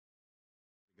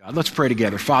God, let's pray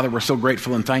together. Father, we're so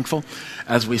grateful and thankful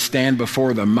as we stand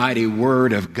before the mighty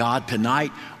word of God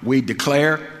tonight. We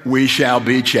declare we shall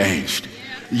be changed.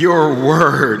 Your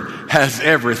word has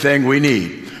everything we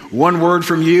need. One word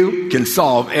from you can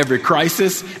solve every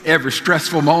crisis, every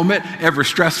stressful moment, every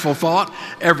stressful thought,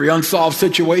 every unsolved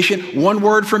situation. One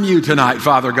word from you tonight,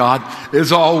 Father God,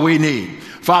 is all we need.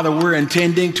 Father, we're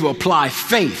intending to apply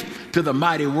faith to the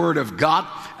mighty word of God.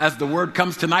 As the word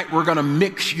comes tonight, we're going to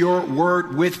mix your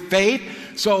word with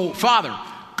faith. So, Father,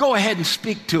 go ahead and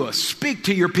speak to us. Speak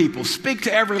to your people. Speak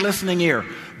to every listening ear.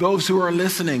 Those who are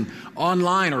listening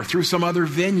online or through some other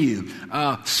venue,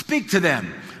 speak to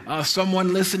them.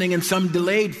 Someone listening in some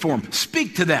delayed form,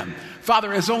 speak to them.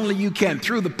 Father, as only you can,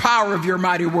 through the power of your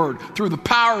mighty word, through the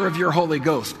power of your Holy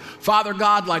Ghost. Father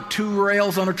God, like two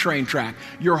rails on a train track,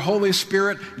 your Holy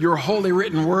Spirit, your holy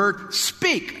written word,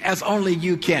 speak as only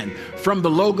you can. From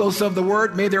the logos of the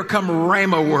word, may there come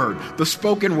rhema word, the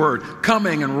spoken word,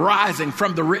 coming and rising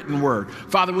from the written word.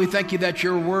 Father, we thank you that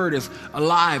your word is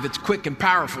alive, it's quick and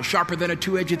powerful, sharper than a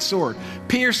two-edged sword,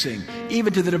 piercing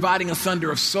even to the dividing asunder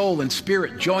of soul and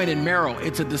spirit, joint and marrow.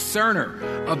 It's a discerner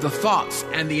of the thoughts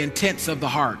and the intents of the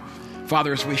heart.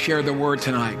 Father, as we share the word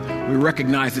tonight, we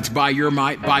recognize it's by your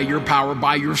might, by your power,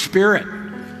 by your spirit,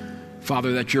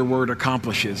 Father, that your word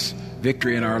accomplishes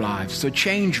victory in our lives. So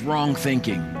change wrong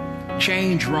thinking,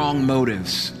 change wrong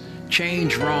motives,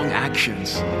 change wrong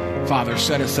actions. Father,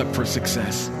 set us up for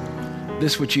success.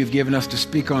 This which you've given us to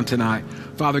speak on tonight,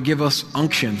 Father, give us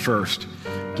unction first.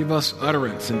 Give us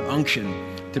utterance and unction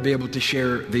to be able to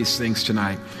share these things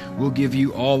tonight. We'll give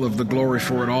you all of the glory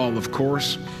for it all, of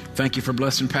course. Thank you for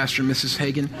blessing Pastor and Mrs.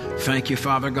 Hagan. Thank you,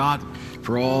 Father God,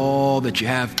 for all that you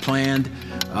have planned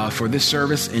for this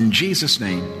service. In Jesus'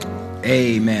 name,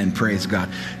 amen. Praise God.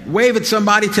 Wave at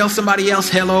somebody. Tell somebody else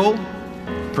hello.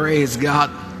 Praise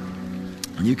God.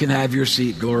 You can have your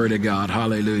seat. Glory to God.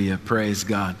 Hallelujah. Praise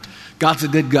God. God's a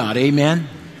good God. Amen.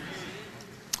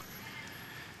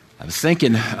 I was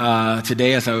thinking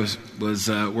today as I was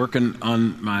working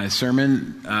on my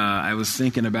sermon, I was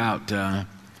thinking about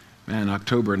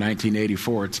October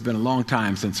 1984. It's been a long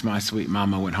time since my sweet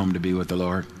mama went home to be with the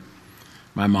Lord.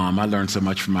 My mom, I learned so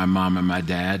much from my mom and my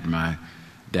dad. My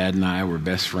dad and I were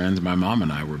best friends. My mom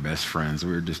and I were best friends.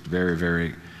 We were just very,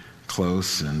 very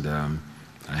close, and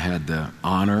I had the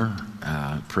honor,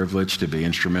 privilege to be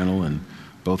instrumental in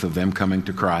both of them coming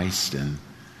to Christ.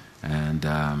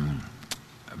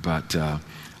 But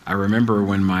I remember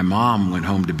when my mom went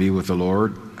home to be with the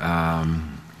Lord.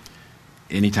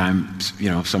 Anytime,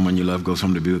 someone you love goes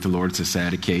home to be with the Lord, it's a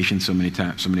sad occasion. So many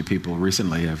people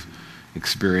recently have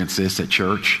experienced this at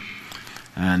church.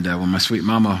 And when my sweet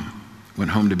mama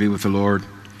went home to be with the Lord,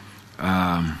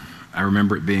 I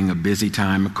remember it being a busy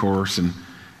time, of course,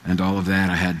 and all of that.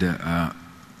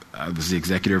 I was the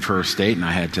executive of her estate, and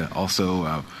I had to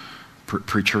also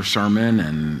preach her sermon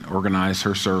and organize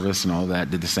her service and all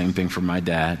that. Did the same thing for my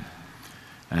dad.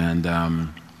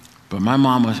 But my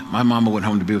mama went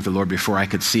home to be with the Lord before I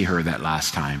could see her that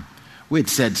last time. We had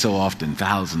said so often,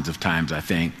 thousands of times, I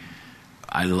think,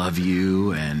 I love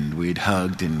you, and we'd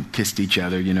hugged and kissed each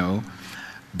other,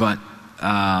 But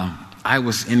I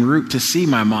was en route to see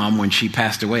my mom when she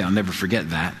passed away. I'll never forget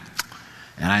that.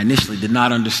 And I initially did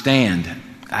not understand.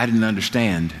 I didn't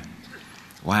understand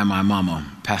why my mama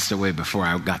passed away before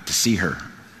I got to see her.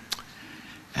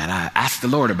 And I asked the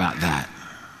Lord about that.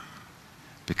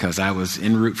 Because I was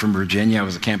en route from Virginia. I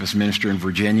was a campus minister in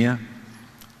Virginia.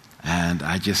 And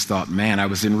I just thought, man, I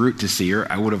was en route to see her.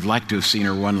 I would have liked to have seen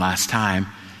her one last time.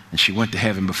 And she went to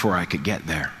heaven before I could get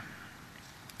there.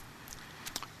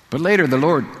 But later the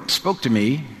Lord spoke to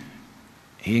me.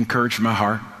 He encouraged my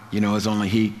heart, as only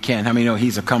He can. How many know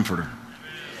He's a comforter?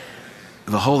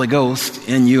 The Holy Ghost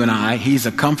in you and I, He's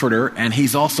a comforter, and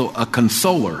He's also a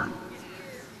consoler.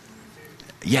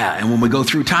 Yeah, and when we go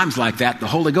through times like that, the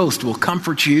Holy Ghost will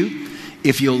comfort you.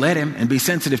 If you'll let Him and be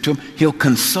sensitive to Him, He'll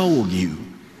console you.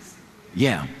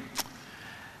 Yeah.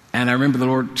 And I remember the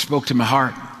Lord spoke to my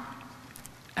heart,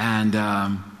 and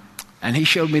He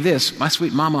showed me this. My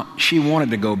sweet mama, she wanted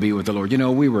to go be with the Lord.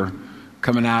 We were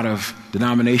coming out of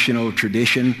denominational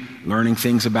tradition, learning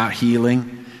things about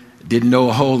healing. Didn't know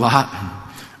a whole lot,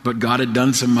 but God had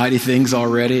done some mighty things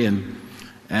already.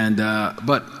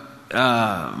 But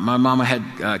my mama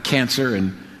had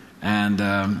cancer,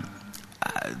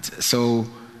 so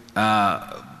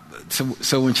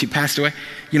when she passed away,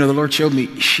 the Lord showed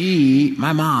me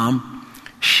my mom,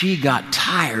 she got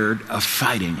tired of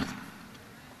fighting.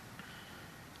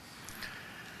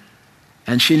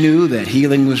 And she knew that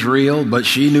healing was real, but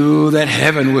she knew that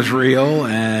heaven was real,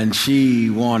 and she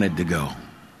wanted to go.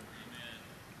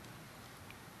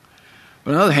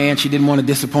 But on the other hand, she didn't want to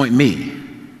disappoint me.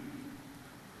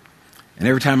 And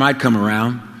every time I'd come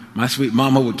around, my sweet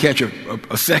mama would catch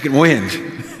a second wind.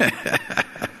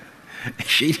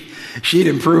 She'd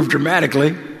improve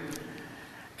dramatically.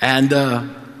 And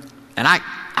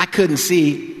I couldn't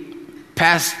see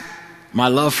past my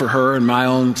love for her and my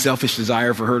own selfish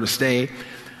desire for her to stay,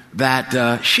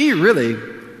 that she really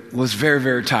was very,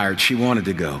 very tired. She wanted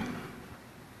to go.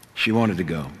 She wanted to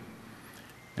go.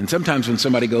 And sometimes when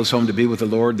somebody goes home to be with the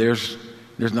Lord, there's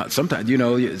not, sometimes,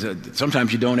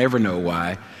 sometimes you don't ever know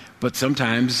why, but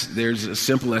sometimes there's a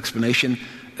simple explanation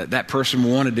that that person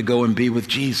wanted to go and be with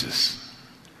Jesus.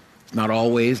 It's not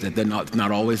always,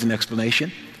 not always an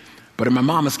explanation, but in my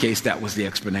mama's case, that was the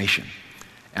explanation.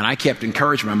 And I kept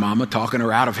encouraging my mama, talking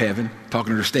her out of heaven,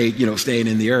 talking her to staying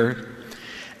in the earth.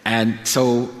 And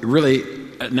so really,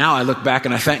 now I look back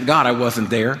and I thank God I wasn't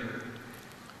there,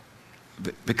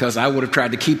 because I would have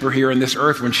tried to keep her here on this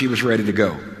earth when she was ready to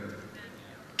go.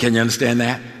 Can you understand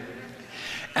that?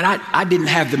 And I didn't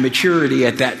have the maturity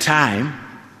at that time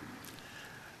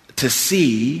to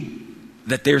see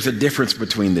that there's a difference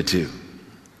between the two.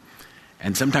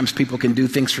 And sometimes people can do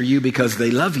things for you because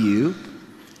they love you,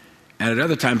 and at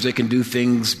other times they can do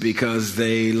things because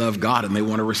they love God and they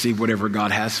want to receive whatever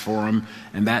God has for them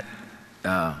in that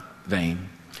vein.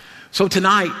 So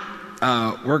tonight,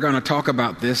 we're going to talk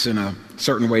about this in a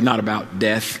certain way, not about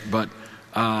death, but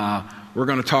we're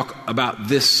going to talk about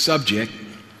this subject.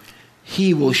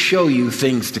 He will show you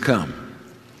things to come.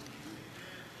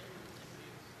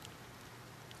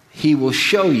 He will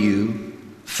show you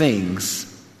things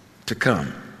to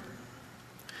come.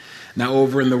 Now,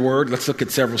 over in the Word, let's look at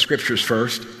several scriptures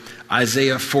first.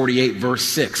 Isaiah 48, verse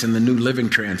 6 in the New Living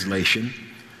Translation.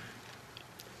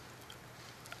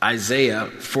 Isaiah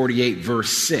 48, verse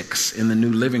 6 in the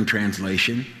New Living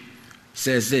Translation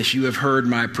says this: "You have heard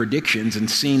my predictions and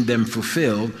seen them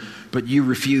fulfilled, but you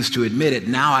refuse to admit it.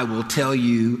 Now I will tell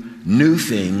you new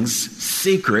things,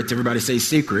 secrets," everybody say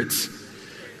secrets,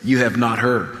 "you have not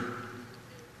heard."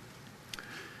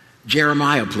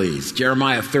 Jeremiah, please.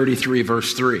 Jeremiah 33,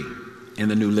 verse 3 in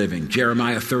the New Living.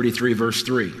 Jeremiah 33, verse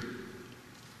 3.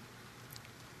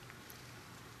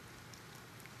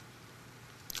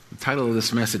 The title of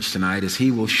this message tonight is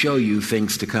 "He will show you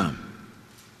things to come."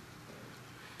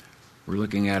 We're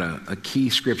looking at a key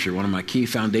scripture, one of my key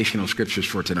foundational scriptures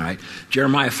for tonight.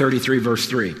 Jeremiah 33, verse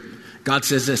 3. God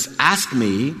says this: "Ask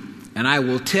me, and I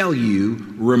will tell you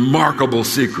remarkable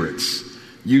secrets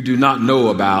you do not know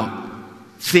about,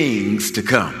 things to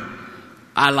come."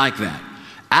 I like that.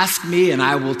 Ask me, and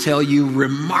I will tell you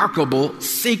remarkable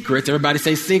secrets. Everybody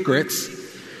say secrets.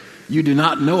 You do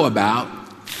not know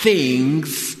about,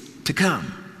 things to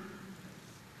come.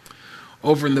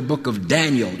 Over in the book of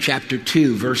Daniel, chapter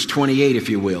 2, verse 28, if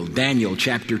you will. Daniel,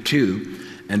 chapter 2,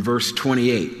 and verse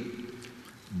 28.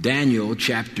 Daniel,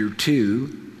 chapter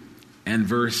 2, and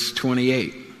verse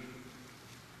 28.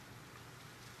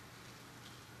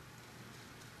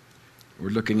 We're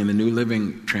looking in the New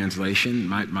Living Translation,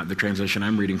 the translation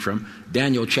I'm reading from.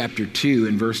 Daniel, chapter 2,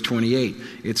 and verse 28.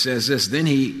 It says this: "Then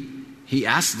he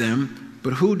asked them,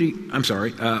 but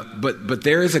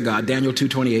there is a God," Daniel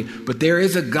 2:28, "but there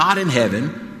is a God in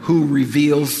heaven who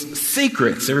reveals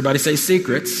secrets." Everybody say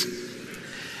secrets.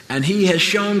 "And he has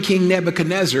shown King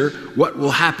Nebuchadnezzar what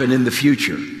will happen in the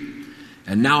future.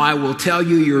 And now I will tell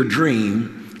you your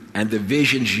dream and the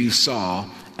visions you saw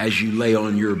as you lay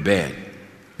on your bed."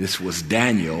 This was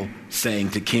Daniel saying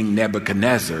to King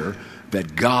Nebuchadnezzar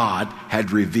that God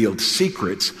had revealed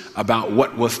secrets about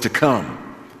what was to come.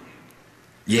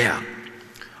 Yeah.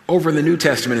 Over in the New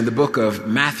Testament, in the book of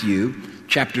Matthew,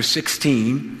 chapter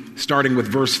 16, starting with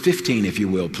verse 15, if you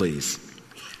will, please.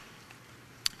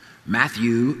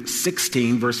 Matthew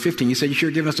 16, verse 15. You said you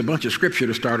sure given us a bunch of scripture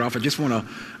to start off. I just want to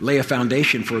lay a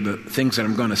foundation for the things that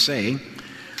I'm going to say.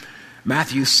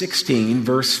 Matthew 16,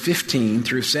 verse 15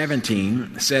 through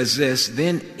 17 says this: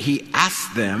 "Then he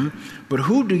asked them, but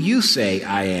who do you say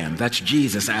I am?" That's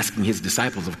Jesus asking his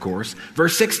disciples, of course.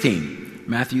 Verse 16,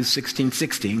 Matthew 16,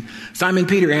 16. "Simon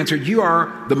Peter answered, 'You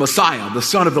are the Messiah, the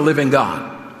Son of the living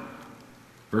God.'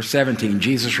 Verse 17,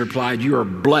 Jesus replied, 'You are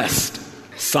blessed,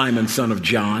 Simon, son of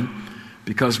John,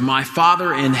 because my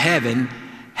Father in heaven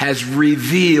has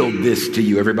revealed this to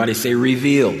you." Everybody say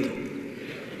revealed.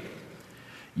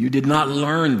 "You did not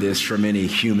learn this from any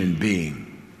human being."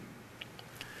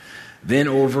 Then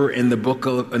over in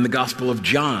the Gospel of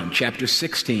John, chapter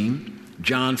 16,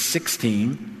 John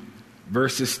 16,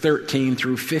 verses 13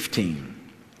 through 15.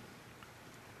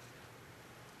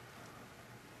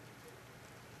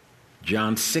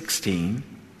 John 16,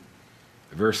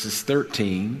 verses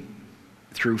 13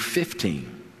 through 15.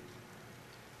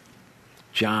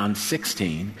 John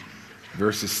 16,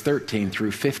 verses 13 through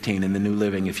 15 in the New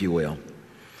Living, if you will.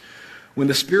 When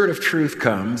the Spirit of truth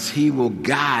comes, he will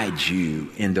guide you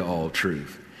into all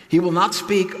truth. He will not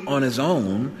speak on his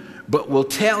own, but will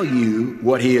tell you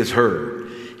what he has heard.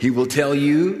 He will tell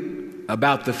you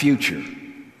about the future.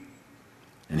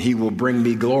 And he will bring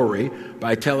me glory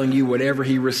by telling you whatever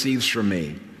he receives from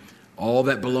me. All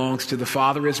that belongs to the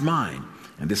Father is mine.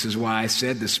 And this is why I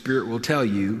said the Spirit will tell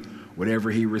you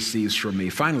whatever he receives from me.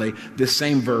 Finally, this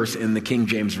same verse in the King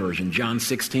James Version, John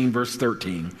 16, verse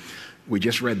 13. We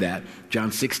just read that.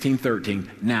 John 16,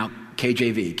 13. Now,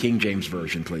 KJV, King James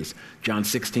Version, please. John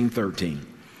 16, 13.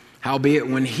 Howbeit,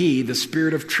 when he, the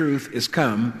Spirit of truth, is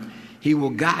come, he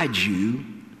will guide you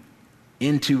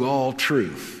into all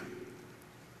truth.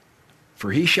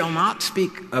 For he shall not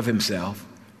speak of himself,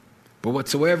 but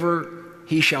whatsoever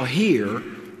he shall hear,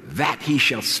 that he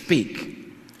shall speak.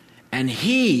 And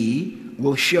he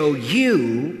will show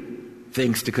you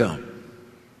things to come.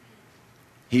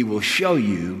 He will show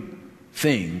you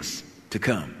things to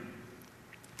come.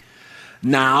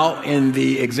 Now, in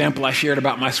the example I shared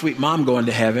about my sweet mom going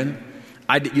to heaven,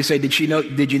 you say, did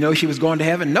you know she was going to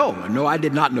heaven? No, I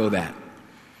did not know that.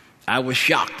 I was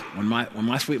shocked. When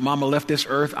my sweet mama left this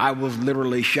earth, I was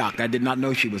literally shocked. I did not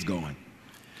know she was going.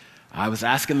 I was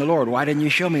asking the Lord, why didn't you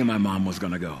show me my mom was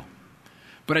going to go?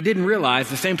 But I didn't realize,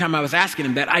 the same time I was asking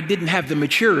him that, I didn't have the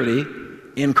maturity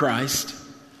in Christ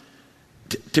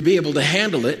to be able to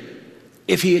handle it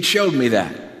if he had showed me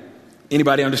that.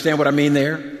 Anybody understand what I mean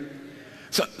there?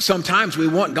 So sometimes we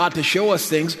want God to show us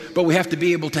things, but we have to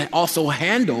be able to also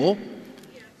handle,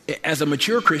 as a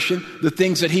mature Christian, the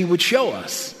things that he would show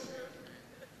us.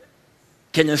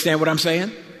 Can you understand what I'm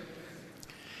saying?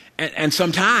 And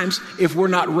sometimes, if we're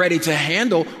not ready to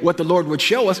handle what the Lord would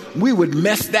show us, we would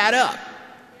mess that up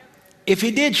if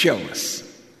he did show us.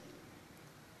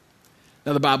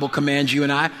 Now, the Bible commands you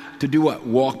and I to do what?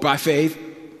 Walk by faith,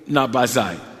 not by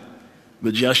sight.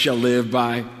 The just shall live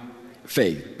by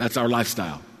faith. That's our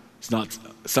lifestyle. It's not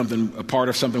a part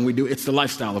of something we do. It's the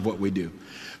lifestyle of what we do.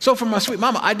 So for my sweet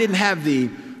mama, I didn't have the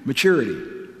maturity.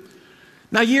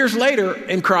 Now, years later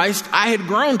in Christ, I had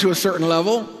grown to a certain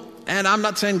level. And I'm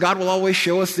not saying God will always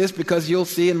show us this, because you'll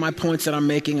see in my points that I'm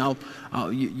making,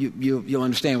 you'll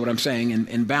understand what I'm saying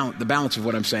and the balance of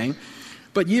what I'm saying.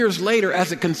 But years later,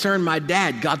 as it concerned my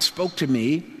dad, God spoke to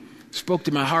me, spoke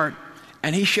to my heart,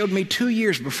 and he showed me 2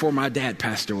 years before my dad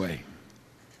passed away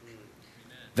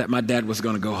that my dad was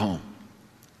going to go home.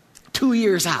 2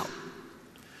 years out.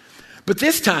 But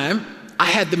this time, I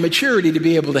had the maturity to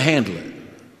be able to handle it.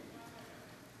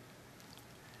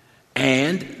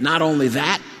 And not only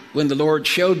that, when the Lord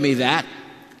showed me that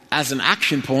as an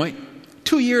action point,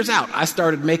 2 years out, I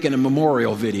started making a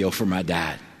memorial video for my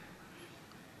dad.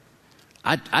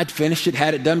 I'd finished it,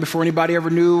 had it done before anybody ever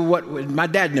knew my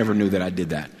dad never knew that I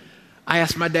did that. I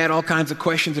asked my dad all kinds of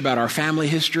questions about our family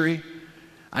history.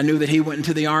 I knew that he went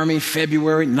into the Army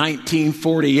February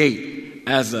 1948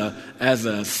 as a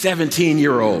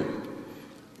 17-year-old.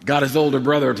 Got his older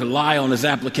brother to lie on his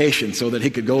application so that he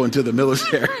could go into the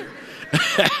military.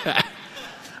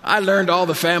 I learned all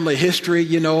the family history,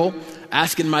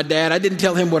 asking my dad. I didn't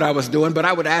tell him what I was doing, but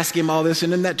I would ask him all this.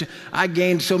 And then I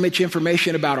gained so much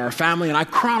information about our family, and I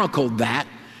chronicled that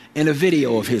in a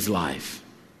video of his life.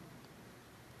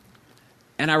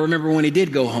 And I remember when he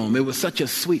did go home, it was such a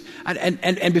sweet, and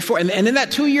in that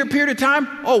 2 year period of time,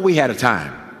 we had a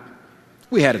time.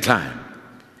 We had a time.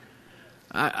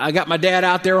 I got my dad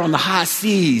out there on the high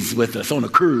seas with us on a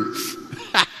cruise.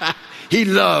 He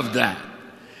loved that.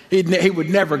 He would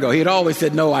never go. He'd always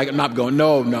said, no, I'm not going.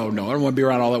 No. I don't want to be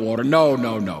around all that water. No.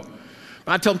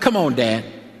 But I told him, come on, Dad.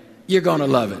 You're going to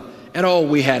love it. And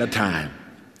we had a time.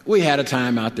 We had a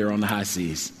time out there on the high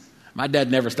seas. My dad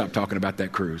never stopped talking about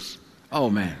that cruise. Oh,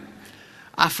 man.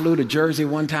 I flew to Jersey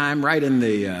one time right in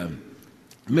the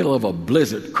middle of a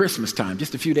blizzard, Christmas time,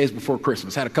 just a few days before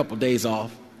Christmas. Had a couple days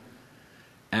off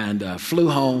and flew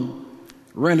home.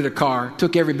 Rented a car,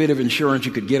 took every bit of insurance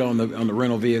you could get on the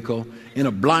rental vehicle. In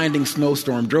a blinding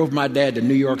snowstorm, drove my dad to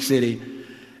New York City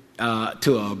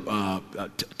to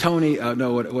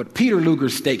Peter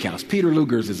Luger's Steakhouse. Peter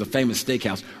Luger's is a famous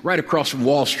steakhouse right across from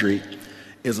Wall Street.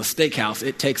 Is a steakhouse.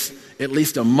 It takes at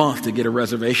least a month to get a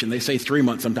reservation. They say 3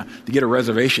 months sometimes to get a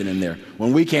reservation in there.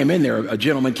 When we came in there, a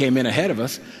gentleman came in ahead of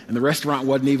us, and the restaurant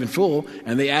wasn't even full.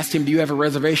 And they asked him, do you have a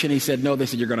reservation? He said, no. They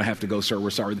said, you're going to have to go, sir. We're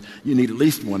sorry. You need at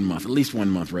least 1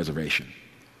 month reservation.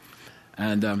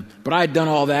 And but I had done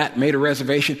all that, made a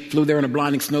reservation, flew there in a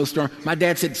blinding snowstorm. My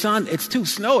dad said, son, it's too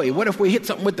snowy. What if we hit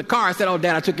something with the car? I said, oh,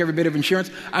 Dad, I took every bit of insurance.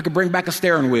 I could bring back a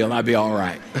steering wheel and I'd be all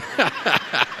right.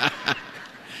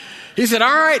 He said, all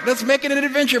right, let's make it an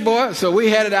adventure, boy. So we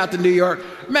headed out to New York.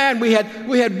 Man, we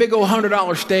had big old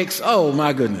 $100 steaks. Oh,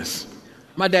 my goodness.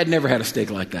 My dad never had a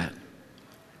steak like that.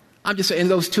 I'm just saying, in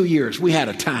those 2 years, we had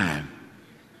a time.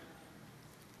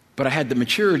 But I had the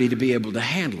maturity to be able to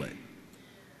handle it.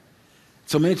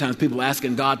 So many times people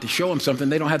asking God to show them something,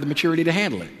 they don't have the maturity to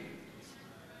handle it.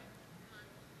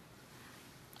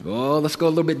 Oh, let's go a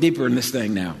little bit deeper in this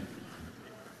thing now.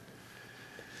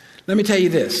 Let me tell you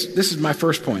this. This is my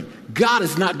first point. God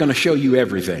is not going to show you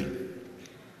everything.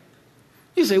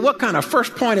 You say, what kind of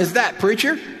first point is that,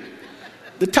 preacher?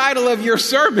 The title of your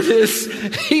sermon is,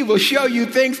 He will show you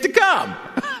things to come.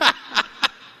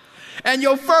 And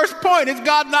your first point is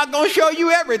God's not going to show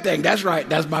you everything. That's right.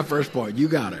 That's my first point. You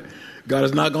got it. God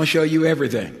is not going to show you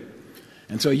everything.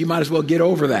 And so you might as well get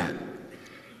over that.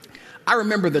 I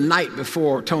remember the night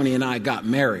before Tony and I got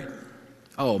married.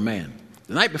 Oh, man.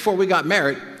 The night before we got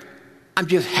married, I'm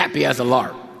just happy as a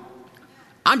lark.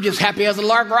 I'm just happy as a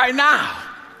lark right now.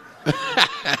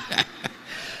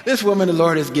 This woman the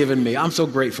Lord has given me. I'm so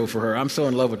grateful for her. I'm so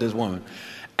in love with this woman.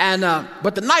 And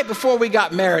but the night before we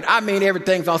got married, I mean,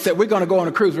 everything's all set. We're going to go on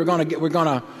a cruise.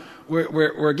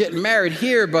 We're getting married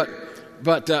here, but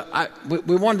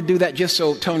we wanted to do that just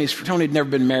so Tony had never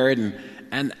been married,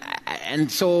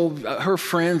 and so her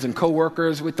friends and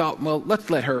coworkers, we thought, well, let's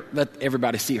let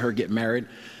everybody see her get married,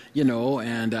 you know.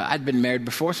 And I'd been married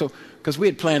before, so because we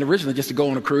had planned originally just to go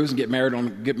on a cruise and get married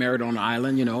on an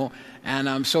island, you know.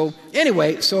 And so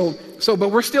anyway,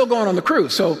 but we're still going on the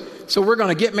cruise. So we're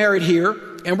going to get married here,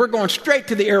 and we're going straight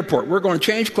to the airport. We're going to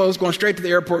change clothes, going straight to the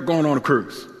airport, going on a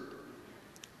cruise.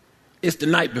 It's the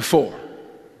night before.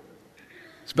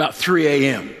 It's about 3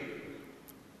 a.m.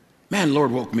 Man, the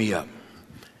Lord woke me up.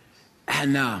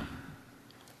 And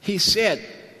he said,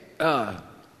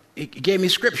 he gave me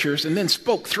scriptures and then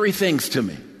spoke 3 things to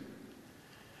me.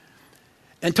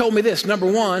 And told me this.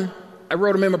 Number 1, I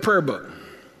wrote them in my prayer book.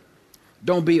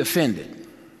 Don't be offended.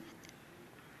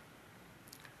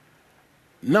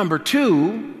 Number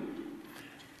 2,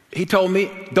 he told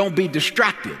me, don't be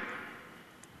distracted.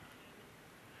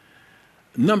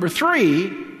 Number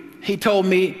 3, he told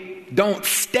me, don't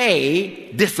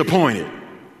stay disappointed.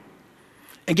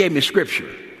 And gave me a scripture.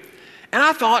 And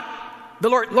I thought, the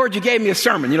Lord, you gave me a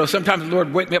sermon. You know, sometimes the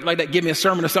Lord wake me up like that, give me a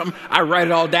sermon or something. I write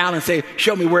it all down and say,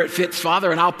 show me where it fits,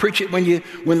 Father, and I'll preach it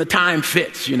when the time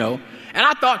fits, you know. And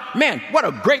I thought, man, what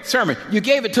a great sermon. You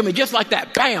gave it to me just like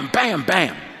that. Bam, bam,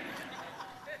 bam.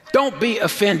 Don't be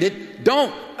offended.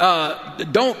 Don't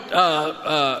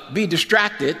be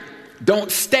distracted.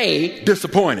 Don't stay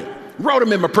disappointed. Wrote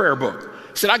them in my prayer book.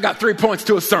 Said, I got 3 points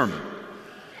to a sermon.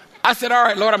 I said, all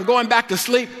right, Lord, I'm going back to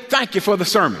sleep. Thank you for the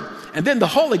sermon. And then the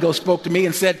Holy Ghost spoke to me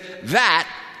and said, that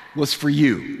was for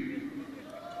you.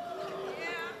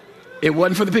 It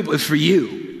wasn't for the people, it's for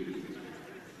you.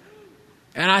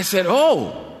 And I said,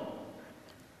 oh,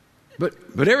 but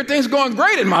everything's going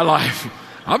great in my life.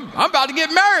 I'm about to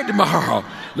get married tomorrow.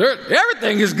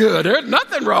 Everything is good. There's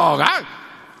nothing wrong.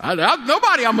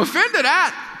 Nobody I'm offended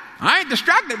at. I ain't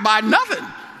distracted by nothing.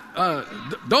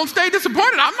 Don't stay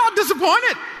disappointed. I'm not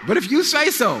disappointed. But if you say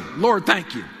so, Lord,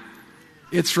 thank you.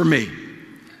 It's for me.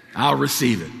 I'll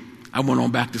receive it. I went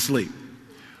on back to sleep.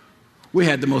 We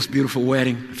had the most beautiful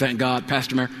wedding. Thank God.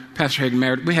 Pastor Hagen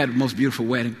married. We had the most beautiful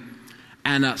wedding.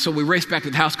 And so we raced back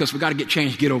to the house because we got to get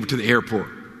changed, get over to the airport.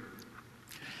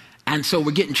 And so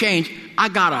we're getting changed. I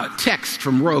got a text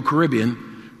from Royal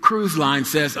Caribbean. Cruise line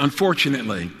says,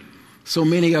 unfortunately, so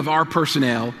many of our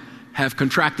personnel have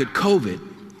contracted COVID.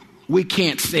 We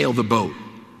can't sail the boat.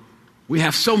 We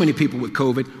have so many people with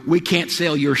COVID, we can't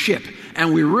sail your ship.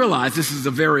 And we realize this is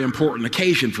a very important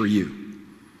occasion for you.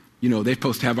 You know, they're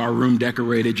supposed to have our room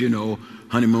decorated, you know,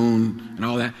 honeymoon and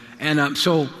all that. And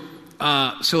so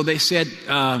they said,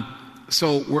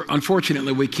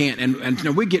 unfortunately we can't. And you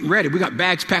know, we're getting ready. We got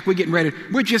bags packed. We're getting ready.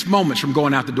 We're just moments from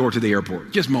going out the door to the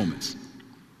airport. Just moments.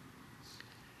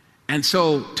 And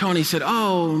so Tony said,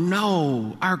 oh,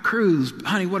 no, our cruise.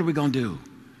 Honey, what are we going to do?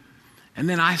 And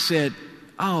then I said,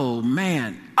 oh,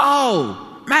 man,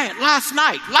 last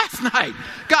night.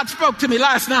 God spoke to me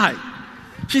last night.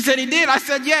 She said, he did. I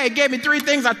said, yeah, he gave me 3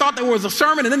 things. I thought there was a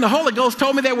sermon, and then the Holy Ghost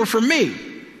told me they were for me.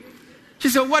 She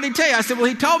said, what did he tell you? I said, well,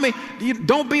 he told me,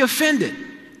 don't be offended.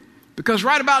 Because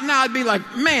right about now, I'd be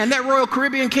like, man, that Royal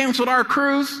Caribbean canceled our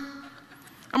cruise.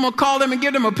 I'm going to call them and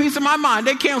give them a piece of my mind.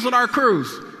 They canceled our cruise.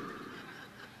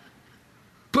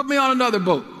 Put me on another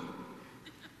boat.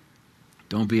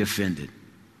 Don't be offended.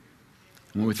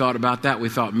 When we thought about that, we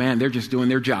thought, man, they're just doing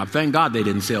their job. Thank God they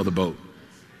didn't sail the boat.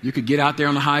 You could get out there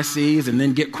on the high seas and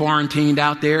then get quarantined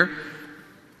out there.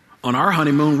 On our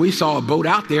honeymoon, we saw a boat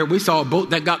out there. We saw a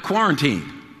boat that got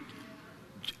quarantined.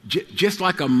 just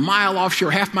like a mile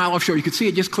offshore, half mile offshore. You could see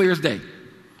it just clear as day.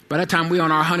 By that time, we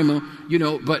on our honeymoon,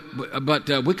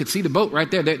 but we could see the boat right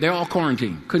there. They're all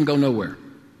quarantined. Couldn't go nowhere.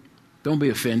 Don't be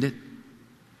offended.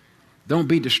 Don't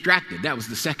be distracted. That was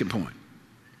the second point.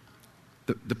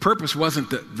 The purpose wasn't,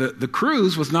 the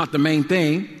cruise was not the main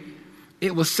thing.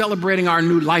 It was celebrating our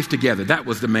new life together. That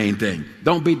was the main thing.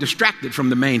 Don't be distracted from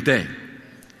the main thing.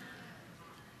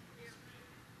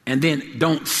 And then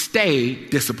don't stay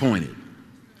disappointed.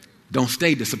 Don't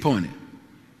stay disappointed.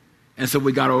 And so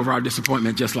we got over our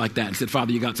disappointment just like that and said,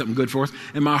 Father, you got something good for us.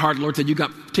 In my heart, the Lord said, you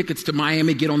got tickets to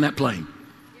Miami, get on that plane.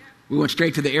 We went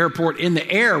straight to the airport. In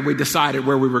the air, we decided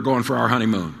where we were going for our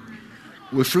honeymoon.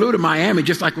 We flew to Miami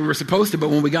just like we were supposed to, but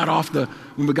when we got off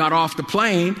the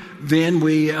plane, then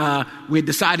we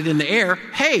decided in the air,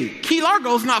 hey, Key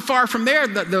Largo's not far from there,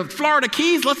 the Florida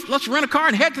Keys. Let's rent a car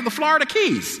and head to the Florida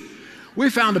Keys. We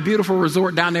found a beautiful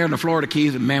resort down there in the Florida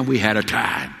Keys, and man, we had a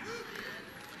time.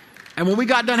 And when we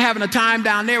got done having a time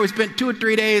down there, we spent 2 or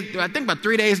 3 days, I think about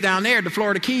 3 days down there at the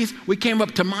Florida Keys. We came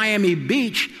up to Miami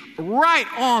Beach, right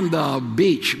on the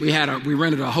beach. We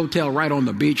rented a hotel right on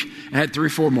the beach and had 3 or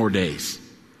 4 more days.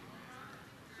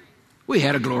 We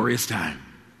had a glorious time.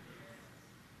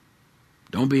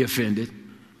 Don't be offended.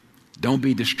 Don't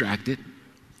be distracted.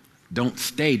 Don't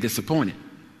stay disappointed.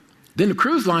 Then the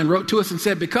cruise line wrote to us and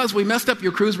said, because we messed up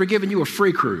your cruise, we're giving you a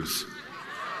free cruise.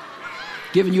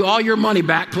 Giving you all your money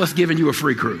back plus giving you a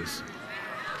free cruise.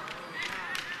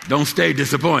 Don't stay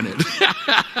disappointed.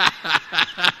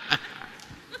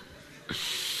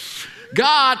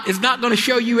 God is not going to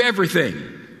show you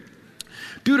everything.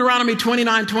 Deuteronomy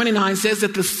 29:29 says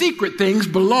that the secret things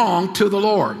belong to the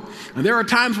Lord. And there are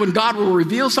times when God will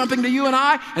reveal something to you and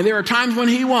I, and there are times when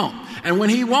he won't. And when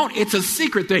he won't, it's a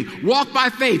secret thing. Walk by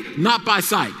faith, not by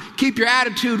sight. Keep your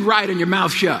attitude right and your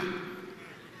mouth shut.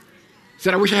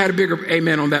 Said, I wish I had a bigger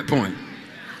amen on that point.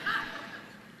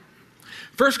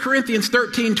 1 Corinthians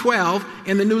 13:12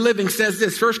 in the New Living says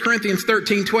this, 1 Corinthians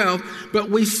 13:12, but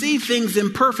we see things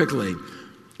imperfectly,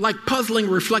 like puzzling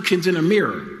reflections in a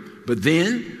mirror. But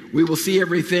then we will see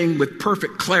everything with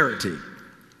perfect clarity.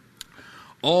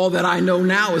 All that I know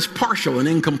now is partial and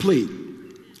incomplete.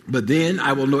 But then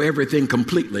I will know everything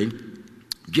completely,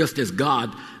 just as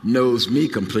God knows me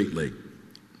completely.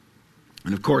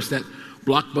 And of course, that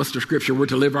blockbuster scripture, we're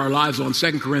to live our lives on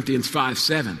 2 Corinthians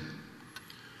 5:7.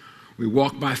 We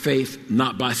walk by faith,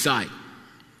 not by sight.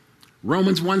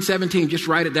 Romans 1:17, just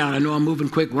write it down. I know I'm moving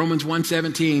quick. Romans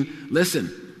 1:17,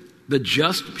 listen.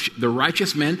 The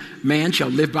righteous man shall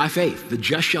live by faith. The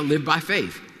just shall live by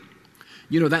faith.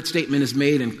 You know, that statement is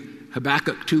made in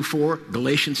Habakkuk 2:4,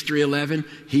 Galatians 3:11,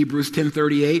 Hebrews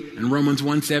 10:38, and Romans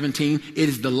 1:17. It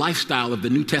is the lifestyle of the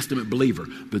New Testament believer.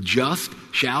 The just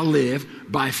shall live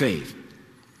by faith.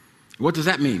 What does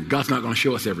that mean? God's not going to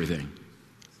show us everything.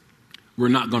 We're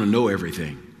not going to know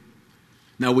everything.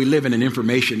 Now, we live in an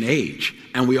information age,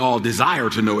 and we all desire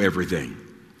to know everything.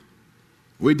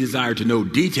 We desire to know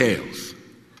details,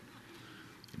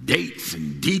 dates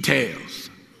and details.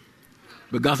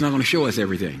 But God's not going to show us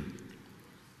everything.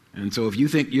 And so if you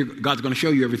think God's going to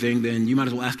show you everything, then you might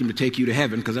as well ask him to take you to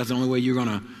heaven, because that's the only way you're going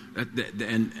to,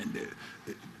 and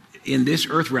in this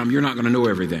earth realm, you're not going to know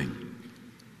everything.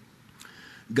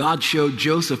 God showed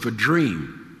Joseph a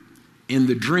dream. In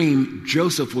the dream,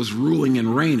 Joseph was ruling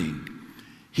and reigning.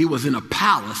 He was in a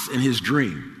palace in his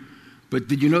dream. But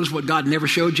did you notice what God never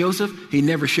showed Joseph? He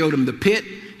never showed him the pit.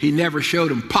 He never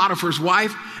showed him Potiphar's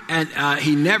wife. And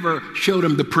he never showed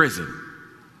him the prison.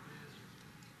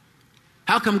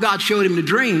 How come God showed him the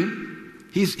dream?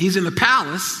 He's in the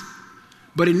palace,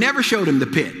 but he never showed him the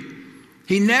pit.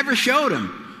 He never showed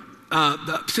him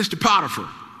the Sister Potiphar.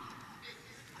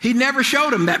 He never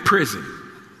showed him that prison.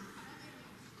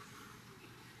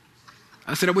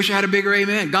 I said, I wish I had a bigger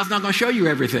amen. God's not going to show you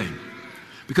everything,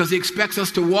 because he expects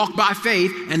us to walk by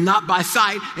faith and not by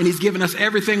sight, and he's given us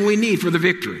everything we need for the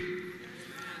victory.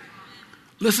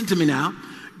 Listen to me now.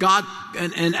 God,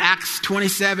 in Acts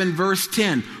 27, verse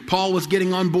 10, Paul was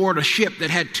getting on board a ship that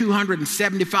had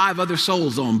 275 other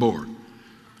souls on board,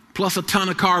 plus a ton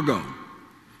of cargo.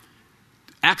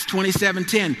 Acts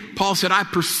 27:10, Paul said, I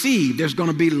perceive there's going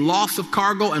to be loss of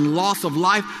cargo and loss of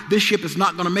life. This ship is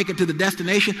not going to make it to the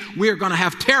destination. We're going to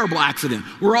have terrible accident.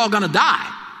 We're all going to die.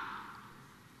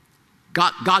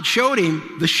 God showed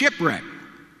him the shipwreck.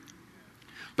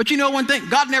 But you know one thing,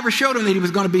 God never showed him that he was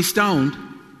going to be stoned.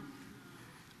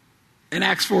 In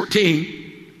Acts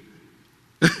 14,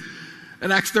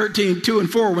 in Acts 13, 2 and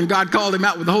 4, when God called him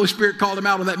out, when the Holy Spirit called him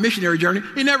out on that missionary journey,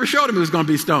 he never showed him he was going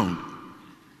to be stoned.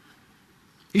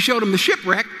 He showed him the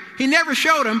shipwreck. He never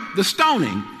showed him the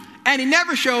stoning. And he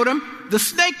never showed him the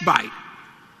snake bite.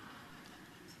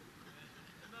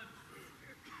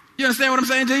 You understand what I'm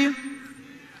saying to you?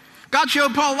 God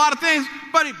showed Paul a lot of things,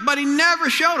 but he never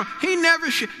showed him.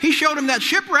 He showed him that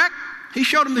shipwreck. He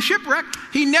showed him the shipwreck.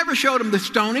 He never showed him the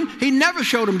stoning. He never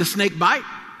showed him the snake bite.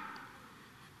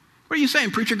 What are you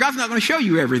saying, preacher? God's not going to show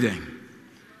you everything.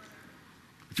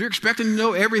 If you're expecting to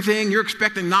know everything, you're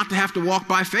expecting not to have to walk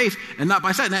by faith and not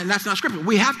by sight. And that's not scripture.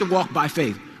 We have to walk by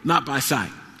faith, not by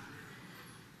sight.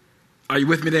 Are you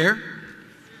with me there?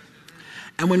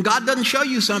 And when God doesn't show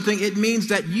you something, it means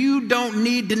that you don't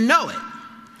need to know it.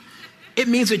 It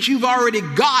means that you've already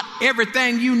got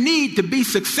everything you need to be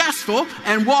successful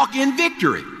and walk in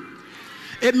victory.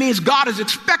 It means God is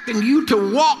expecting you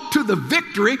to walk to the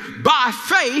victory by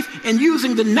faith and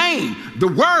using the name, the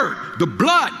word, the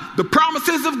blood, the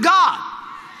promises of God.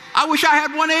 I wish I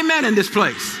had one amen in this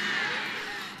place.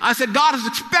 I said, God is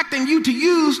expecting you to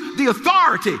use the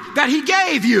authority that he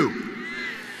gave you.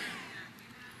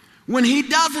 When he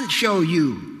doesn't show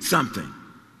you something.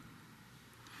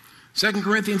 2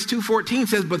 Corinthians 2:14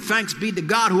 says, but thanks be to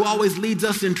God who always leads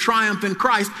us in triumph in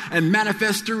Christ and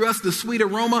manifests through us the sweet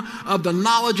aroma of the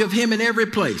knowledge of him in every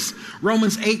place.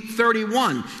 Romans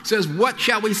 8:31 says, what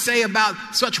shall we say about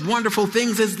such wonderful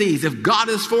things as these? If God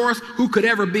is for us, who could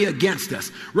ever be against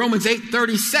us? Romans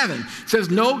 8:37 says,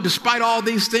 no, despite all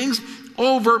these things,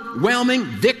 overwhelming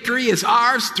victory is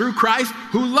ours through Christ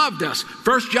who loved us.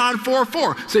 1 John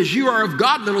 4:4 says, you are of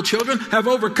God, little children, have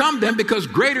overcome them because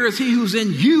greater is he who's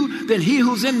in you than he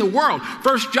who's in the world.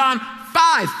 1 John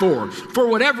 5:4 for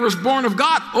whatever is born of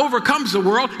God overcomes the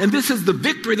world, and this is the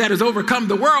victory that has overcome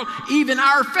the world, even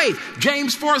our faith.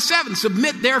 James 4:7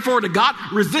 submit therefore to God,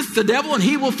 resist the devil, and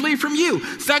he will flee from you.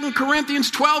 2 Corinthians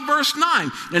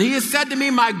 12:9 and he has said to me,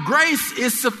 my grace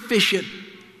is sufficient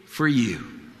for you.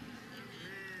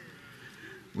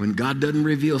 When God doesn't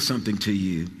reveal something to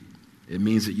you, it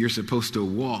means that you're supposed to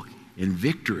walk in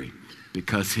victory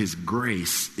because his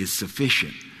grace is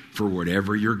sufficient for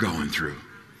whatever you're going through.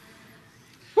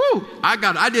 Woo!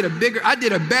 I did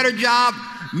a better job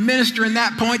ministering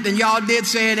that point than y'all did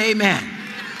saying amen.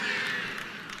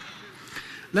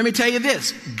 Let me tell you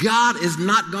this. God is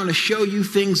not going to show you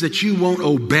things that you won't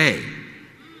obey.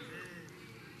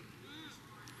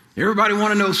 Everybody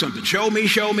want to know something. Show me,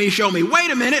 show me, show me. Wait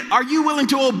a minute. Are you willing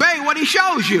to obey what he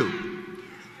shows you?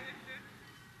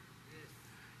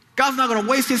 God's not going to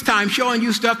waste his time showing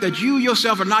you stuff that you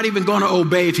yourself are not even going to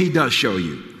obey if he does show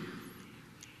you.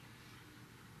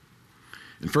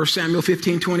 In 1 Samuel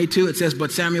 15:22, it says,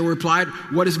 but Samuel replied,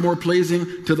 what is more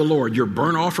pleasing to the Lord, your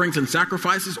burnt offerings and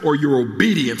sacrifices or your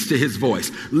obedience to his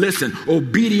voice? Listen,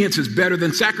 obedience is better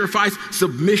than sacrifice.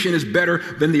 Submission is better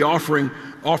than the offering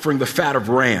the fat of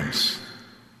rams.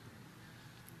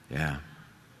 Yeah.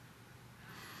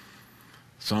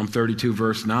 Psalm 32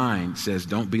 verse 9 says,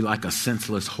 don't be like a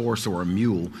senseless horse or a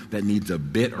mule that needs a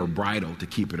bit or bridle to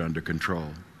keep it under control.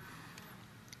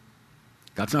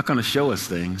 God's not going to show us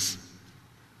things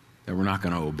that we're not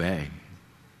going to obey.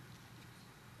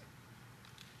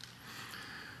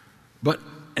 But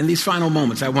in these final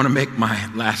moments, I want to make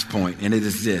my last point, and it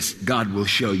is this. God will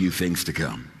show you things to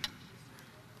come.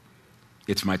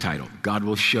 It's my title. God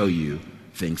will show you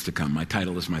things to come. My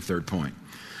title is my third point.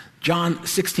 John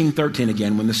 16:13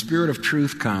 again, when the Spirit of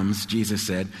truth comes, Jesus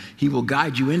said, he will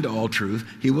guide you into all truth.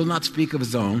 He will not speak of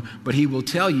his own, but he will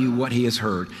tell you what he has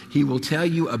heard. He will tell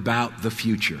you about the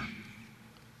future.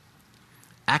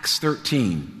 Acts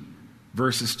 13,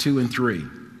 verses 2 and 3.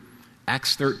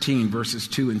 Acts 13, verses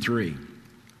 2 and 3.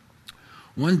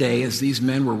 One day, as these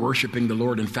men were worshiping the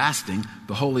Lord and fasting,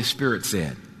 the Holy Spirit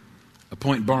said,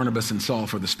 appoint Barnabas and Saul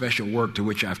for the special work to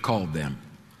which I've called them.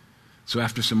 So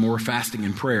after some more fasting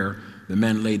and prayer, the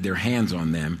men laid their hands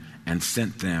on them and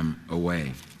sent them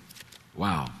away.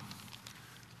 Wow.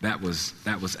 That was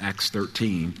Acts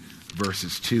 13,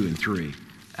 verses 2 and 3.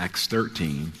 Acts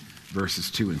 13,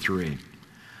 verses 2 and 3.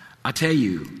 I tell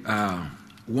you,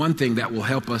 one thing that will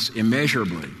help us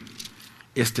immeasurably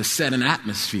is to set an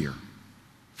atmosphere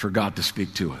for God to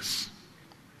speak to us.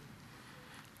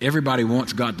 Everybody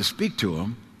wants God to speak to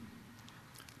them,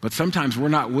 but sometimes we're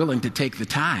not willing to take the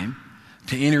time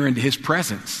to enter into his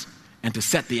presence and to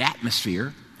set the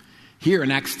atmosphere. Here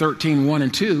in Acts 13, 1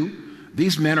 and 2,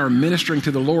 these men are ministering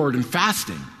to the Lord and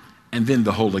fasting, and then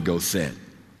the Holy Ghost said.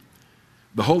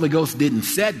 The Holy Ghost didn't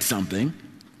said something,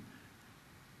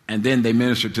 and then they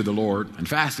ministered to the Lord and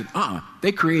fasted.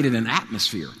 They created an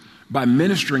atmosphere. By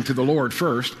ministering to the Lord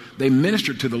first, they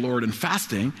ministered to the Lord in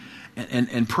fasting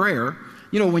and prayer.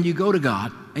 You know, when you go to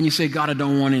God and you say, God, I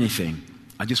don't want anything.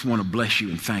 I just want to bless you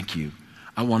and thank you.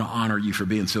 I want to honor you for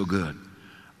being so good.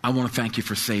 I want to thank you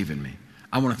for saving me.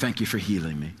 I want to thank you for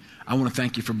healing me. I want to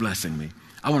thank you for blessing me.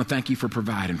 I want to thank you for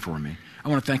providing for me. I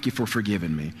want to thank you for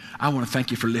forgiving me. I want to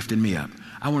thank you for lifting me up.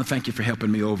 I want to thank you for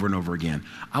helping me over and over again.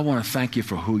 I want to thank you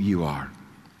for who you are.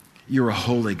 You're a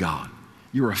holy God.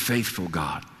 You're a faithful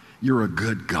God. You're a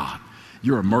good God.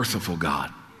 You're a merciful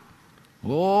God.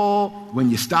 Oh,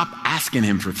 when you stop asking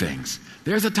him for things,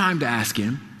 there's a time to ask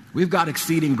him. We've got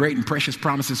exceeding great and precious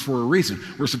promises for a reason.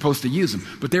 We're supposed to use them.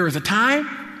 But there is a time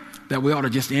that we ought to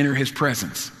just enter his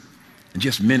presence and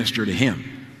just minister to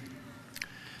him.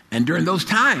 And during those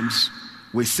times,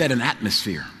 we set an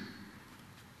atmosphere.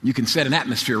 You can set an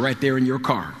atmosphere right there in your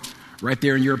car, right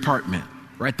there in your apartment,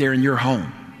 right there in your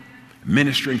home.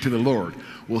 Ministering to the Lord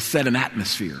will set an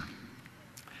atmosphere.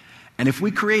 And if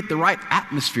we create the right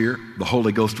atmosphere, the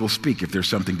Holy Ghost will speak if there's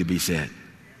something to be said.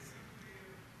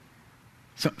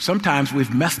 So, sometimes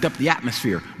we've messed up the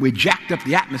atmosphere. We jacked up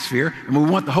the atmosphere, and we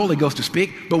want the Holy Ghost to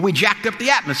speak, but we jacked up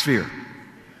the atmosphere.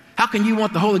 How can you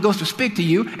want the Holy Ghost to speak to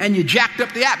you and you jacked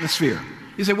up the atmosphere?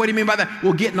 You say, what do you mean by that?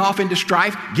 Well, getting off into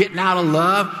strife, getting out of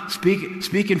love,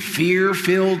 speaking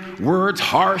fear-filled words,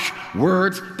 harsh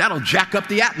words, that'll jack up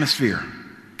the atmosphere.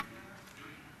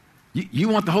 You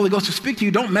want the Holy Ghost to speak to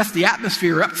you, don't mess the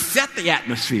atmosphere up, set the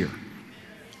atmosphere.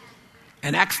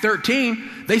 In Acts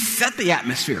 13, they set the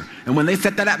atmosphere. And when they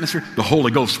set that atmosphere, the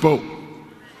Holy Ghost spoke.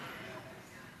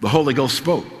 The Holy Ghost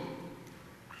spoke.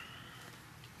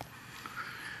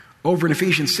 Over in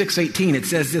Ephesians 6:18, it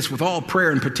says this, with all prayer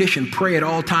and petition, pray at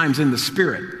all times in the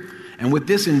Spirit. And with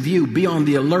this in view, be on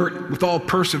the alert with all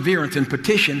perseverance and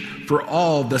petition for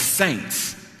all the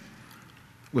saints.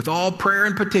 With all prayer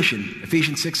and petition,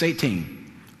 Ephesians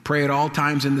 6:18, pray at all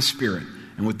times in the Spirit.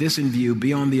 And with this in view,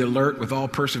 be on the alert with all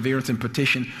perseverance and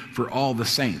petition for all the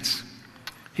saints.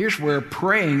 Here's where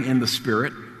praying in the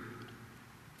Spirit,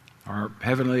 our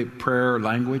heavenly prayer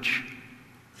language,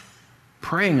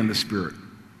 praying in the Spirit,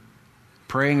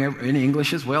 praying in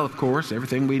English as well, of course,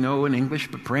 everything we know in English,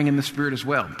 but praying in the Spirit as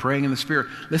well. Praying in the Spirit.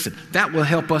 Listen, that will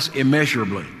help us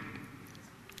immeasurably.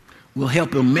 Will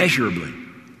help immeasurably.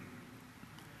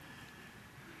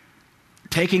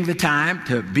 Taking the time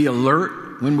to be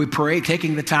alert when we pray,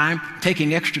 taking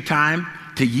extra time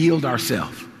to yield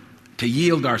ourselves. To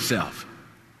yield ourselves.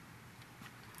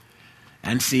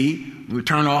 And see, we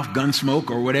turn off gun smoke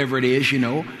or whatever it is,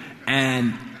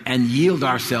 and yield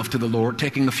ourselves to the Lord,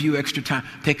 taking a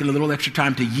little extra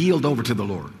time to yield over to the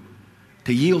Lord,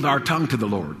 to yield our tongue to the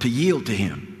Lord, to yield to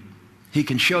him. He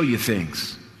can show you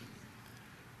things.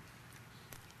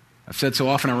 I've said so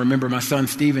often, I remember my son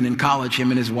Stephen in college,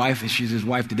 him and his wife, she's his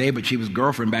wife today, but she was a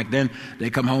girlfriend back then. They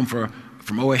come home from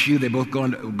OSU, they both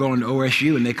going to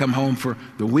OSU, and they come home for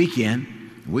the weekend.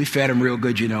 We fed them real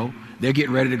good, They're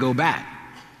getting ready to go back.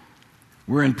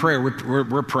 We're in prayer.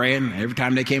 We're praying. Every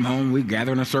time they came home, we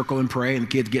gather in a circle and pray, and the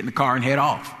kids get in the car and head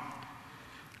off.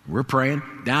 We're praying.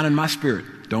 Down in my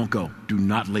spirit, don't go. Do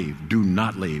not leave. Do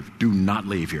not leave. Do not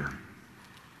leave here.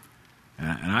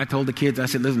 And I told the kids, I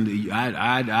said, listen,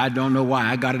 I don't know why.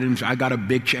 I got a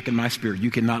big check in my spirit.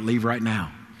 You cannot leave right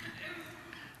now.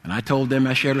 And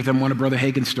I shared with them one of Brother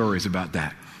Hagin's stories about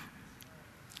that.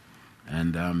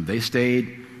 And they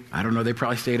stayed. I don't know, they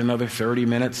probably stayed another 30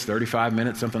 minutes, 35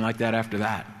 minutes, something like that after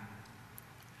that.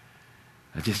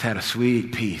 I just had a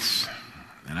sweet peace.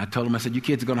 And I told them, I said, you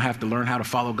kids are going to have to learn how to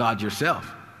follow God yourself.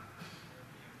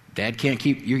 Dad can't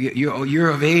keep, you're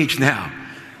of age now.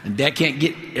 And Dad can't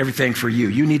get everything for you.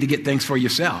 You need to get things for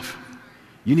yourself.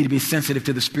 You need to be sensitive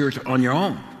to the Spirit on your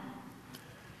own.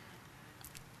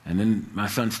 And then my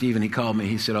son Stephen, he called me.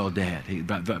 He said, oh, Dad.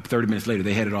 About 30 minutes later,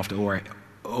 they headed off to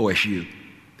OSU.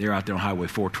 They're out there on Highway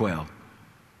 412.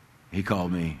 He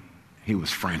called me. He was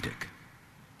frantic.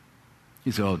 He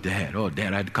said, oh, Dad.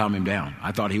 I had to calm him down.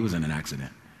 I thought he was in an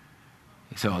accident.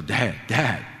 He said, oh,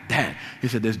 Dad. He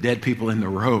said, there's dead people in the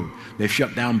road. They've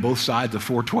shut down both sides of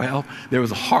 412. There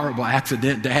was a horrible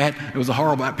accident, Dad. There was a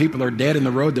horrible, people are dead in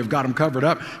the road. They've got them covered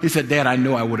up. He said, Dad, I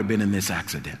know I would have been in this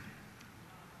accident.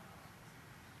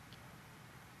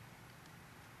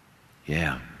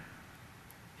 Yeah.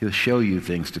 He'll show you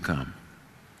things to come.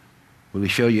 Will he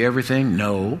show you everything?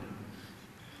 No.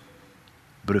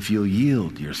 But if you'll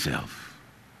yield yourself,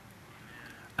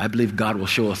 I believe God will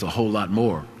show us a whole lot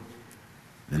more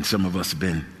than some of us have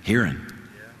been hearing.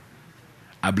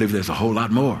 I believe there's a whole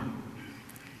lot more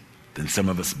than some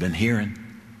of us have been hearing.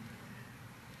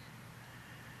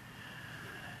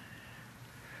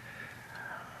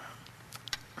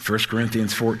 First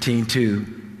Corinthians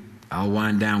 14:2. I'll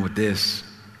wind down with this.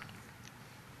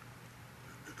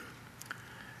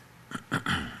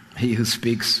 He who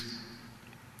speaks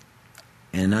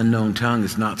in an unknown tongue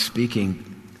is not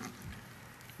speaking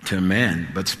to men,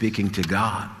 but speaking to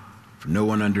God. For no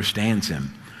one understands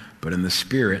him. But in the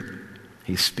Spirit,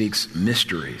 he speaks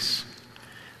mysteries.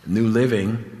 New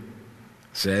Living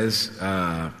says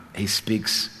he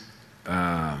speaks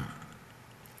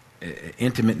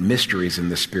intimate mysteries in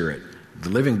the Spirit. The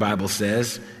Living Bible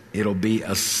says it'll be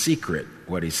a secret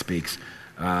what he speaks.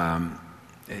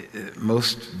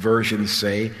 Most versions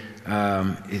say,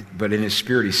 but in his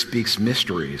Spirit he speaks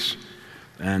mysteries.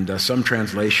 And some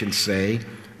translations say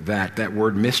that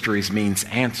word mysteries means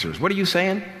answers. What are you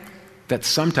saying? That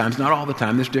sometimes, not all the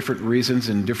time, there's different reasons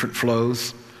and different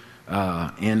flows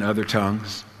in other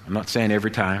tongues. I'm not saying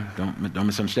every time, don't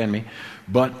misunderstand me.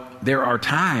 But there are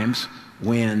times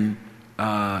when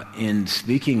in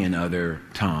speaking in other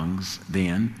tongues,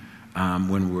 then,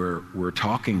 when we're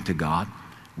talking to God,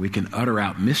 we can utter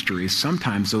out mysteries.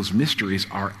 Sometimes those mysteries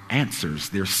are answers.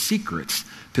 They're secrets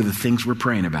to the things we're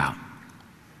praying about.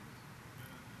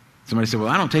 Somebody said, well,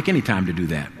 I don't take any time to do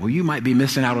that. Well, you might be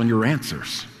missing out on your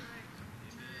answers.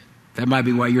 That might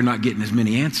be why you're not getting as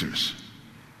many answers.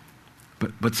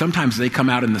 But sometimes they come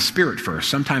out in the Spirit first.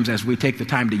 Sometimes as we take the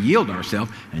time to yield ourselves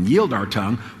and yield our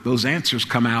tongue, those answers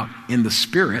come out in the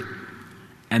Spirit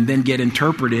and then get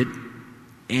interpreted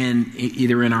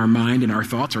either in our mind, in our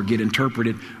thoughts, or get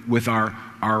interpreted with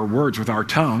our words, with our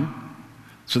tongue,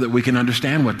 so that we can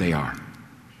understand what they are.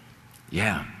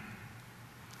 Yeah.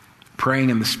 Praying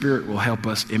in the Spirit will help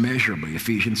us immeasurably.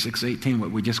 Ephesians 6:18, what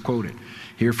we just quoted.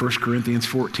 Here, 1 Corinthians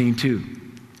 14:2.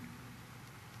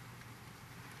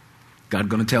 God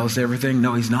going to tell us everything?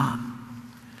 No, he's not.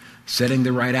 Setting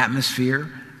the right atmosphere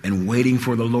and waiting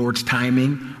for the Lord's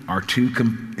timing are two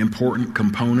important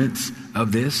components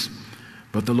of this.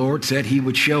 But the Lord said he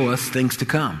would show us things to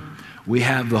come. We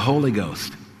have the Holy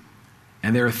Ghost.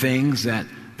 And there are things that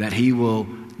he will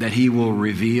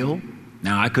reveal.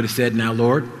 Now, I could have said, now,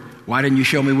 Lord, why didn't you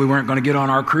show me we weren't going to get on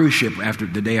our cruise ship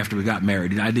the day after we got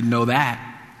married? I didn't know that.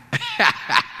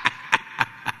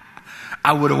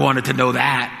 I would have wanted to know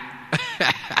that.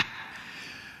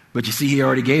 But you see, he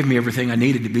already gave me everything I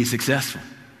needed to be successful.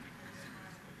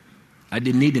 I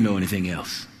didn't need to know anything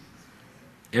else.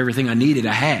 Everything I needed,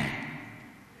 I had.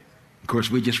 Of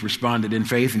course, we just responded in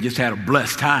faith and just had a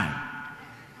blessed time.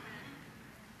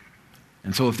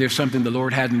 And so if there's something the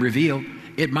Lord hadn't revealed,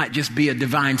 it might just be a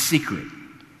divine secret.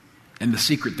 And the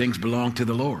secret things belong to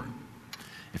the Lord.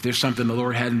 If there's something the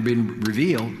Lord hadn't been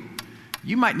revealed,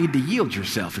 you might need to yield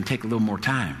yourself and take a little more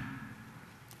time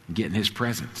and get in his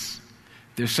presence.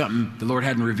 If there's something the Lord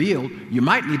hadn't revealed, you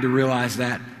might need to realize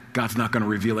that God's not going to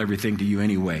reveal everything to you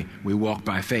anyway. We walk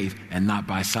by faith and not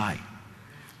by sight.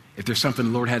 If there's something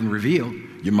the Lord hadn't revealed,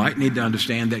 you might need to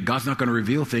understand that God's not going to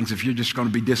reveal things if you're just going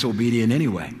to be disobedient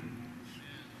anyway.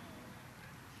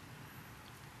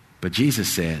 But Jesus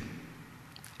said,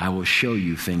 I will show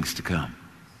you things to come.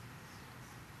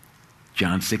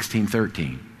 John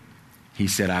 16:13. He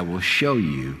said, I will show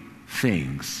you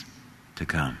things to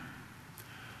come.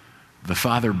 The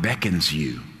Father beckons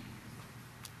you.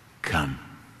 Come.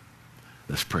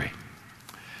 Let's pray.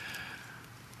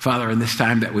 Father, in this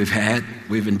time that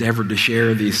we've endeavored to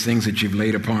share these things that you've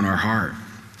laid upon our heart.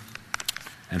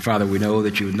 And Father, we know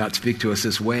that you would not speak to us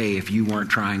this way if you weren't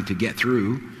trying to get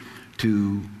through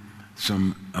to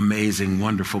some amazing,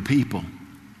 wonderful people.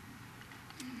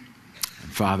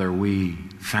 And Father, we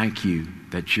thank you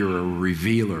that you're a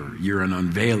revealer, you're an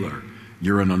unveiler,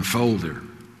 you're an unfolder.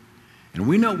 And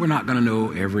we know we're not going to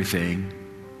know everything.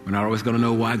 We're not always going to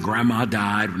know why grandma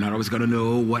died. We're not always going to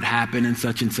know what happened in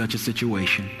such and such a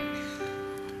situation.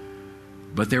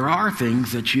 But there are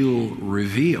things that you'll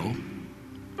reveal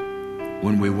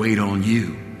when we wait on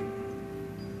you,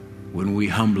 when we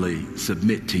humbly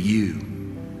submit to you,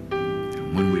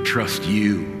 when we trust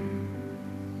you,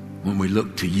 when we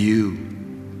look to you.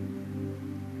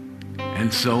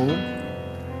 And so,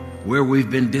 where we've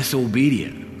been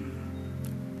disobedient,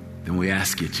 then we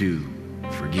ask you to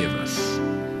forgive us.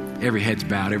 Every head's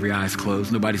bowed, every eye's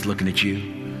closed. Nobody's looking at you.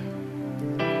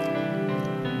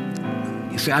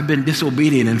 You say, I've been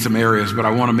disobedient in some areas, but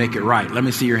I want to make it right. Let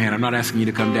me see your hand. I'm not asking you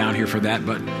to come down here for that,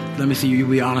 but let me see you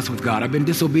be honest with God. I've been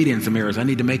disobedient in some areas. I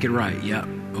need to make it right. Yeah,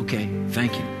 okay,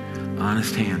 thank you.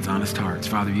 Honest hands, honest hearts.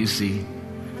 Father, you see.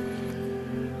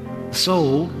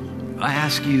 So, I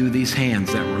ask you, these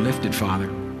hands that were lifted,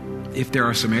 Father, if there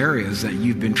are some areas that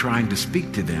you've been trying to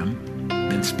speak to them,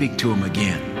 then speak to them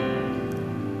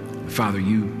again. Father,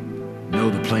 you know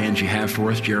the plans you have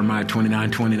for us, Jeremiah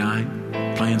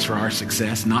 29:29, plans for our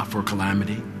success, not for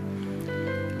calamity.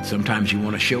 Sometimes you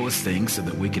want to show us things so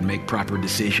that we can make proper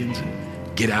decisions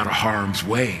and get out of harm's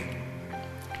way.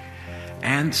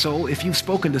 And so if you've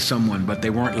spoken to someone but they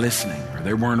weren't listening or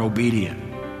they weren't obedient,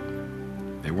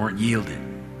 they weren't yielded,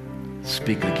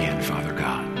 speak again, Father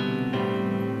God.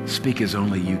 Speak as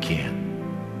only you can.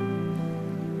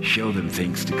 show them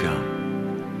things to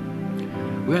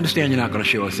come. We understand you're not going to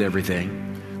show us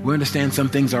everything. We understand some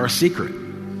things are a secret.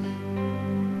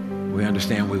 We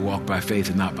understand we walk by faith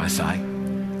and not by sight.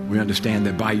 We understand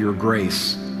that by your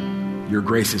grace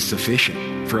is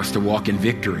sufficient for us to walk in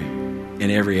victory in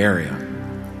every area,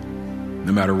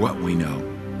 no matter what we know.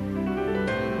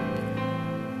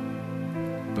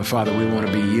 But Father, we want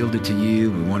to be yielded to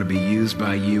you. We want to be used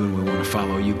by you, and we want to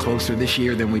follow you closer this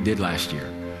year than we did last year.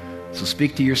 So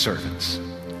speak to your servants,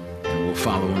 and we'll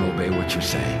follow and obey what you're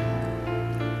saying.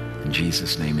 In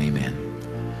Jesus' name, amen.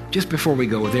 Just before we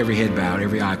go, with every head bowed,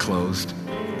 every eye closed,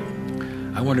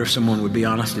 I wonder if someone would be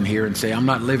honest in here and say, I'm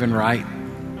not living right.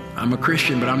 I'm a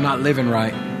Christian, but I'm not living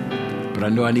right. But I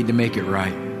know I need to make it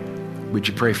right. Would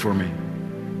you pray for me?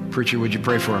 Preacher, would you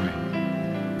pray for me?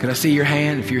 Could I see your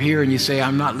hand? If you're here and you say,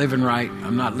 I'm not living right,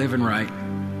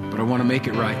 but I want to make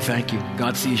it right, thank you.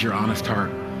 God sees your honest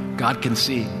heart. God can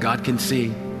see.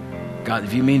 God,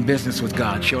 if you mean business with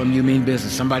God, show him you mean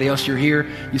business. Somebody else, you're here,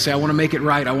 you say, I want to make it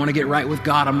right. I want to get right with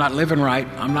God. I'm not living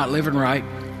right.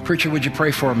 Preacher, would you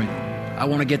pray for me? I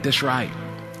want to get this right.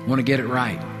 I want to get it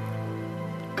right.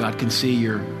 God can see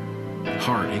your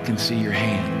heart. He can see your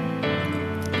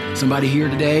hand. Somebody here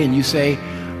today and you say,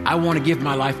 I want to give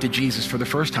my life to Jesus for the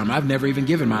first time. I've never even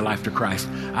given my life to Christ.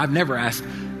 I've never asked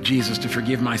Jesus to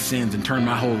forgive my sins and turn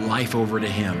my whole life over to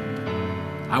him.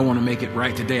 I want to make it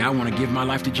right today. I want to give my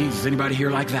life to Jesus. Anybody here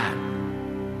like that?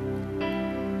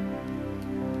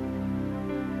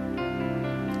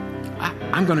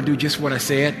 I'm going to do just what I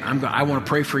said. I want to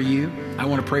pray for you. I'm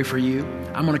going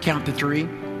to count to 3.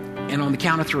 And on the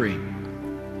count of 3,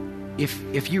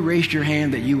 if you raised your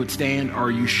hand that you would stand,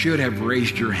 or you should have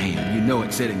raised your hand, you know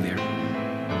it's sitting there.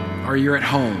 Or you're at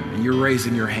home and you're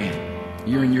raising your hand.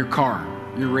 You're in your car,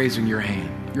 you're raising your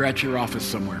hand. You're at your office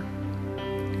somewhere.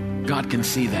 God can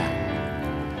see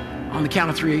that. On the count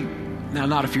of 3, now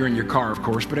not if you're in your car, of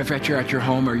course, but if you're at your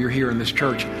home or you're here in this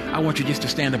church, I want you just to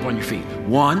stand up on your feet.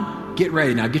 1, get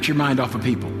ready now. Get your mind off of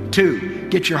people. 2,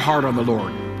 get your heart on the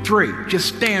Lord. 3,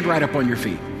 just stand right up on your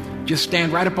feet. Just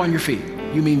stand right up on your feet.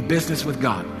 You mean business with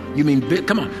God.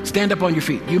 Come on, stand up on your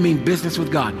feet. You mean business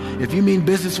with God. If you mean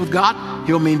business with God,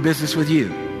 he'll mean business with you.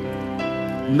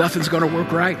 Nothing's going to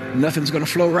work right. Nothing's going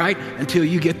to flow right until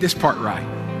you get this part right.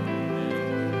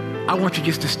 I want you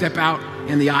just to step out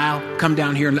in the aisle, come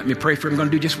down here and let me pray for you. I'm going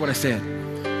to do just what I said.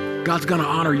 God's going to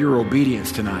honor your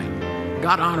obedience tonight.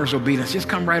 God honors obedience. Just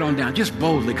come right on down. Just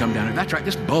boldly come down here. That's right.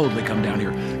 Just boldly come down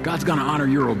here. God's going to honor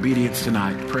your obedience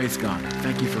tonight. Praise God.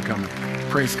 Thank you for coming.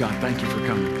 Praise God. Thank you for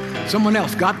coming. Someone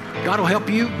else. God will help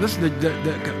you. Listen,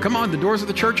 come on. The doors of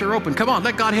the church are open. Come on.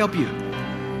 Let God help you.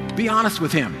 Be honest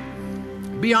with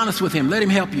him. Be honest with him. Let him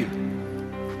help you.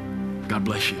 God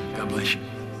bless you. God bless you.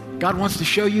 God wants to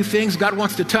show you things. God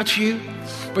wants to touch you.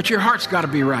 But your heart's got to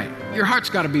be right. Your heart's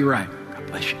got to be right. God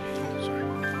bless you. Sorry.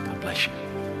 God bless you.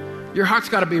 Your heart's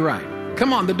got to be right.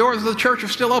 Come on, the doors of the church are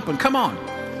still open. Come on.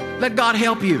 Let God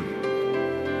help you.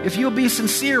 If you'll be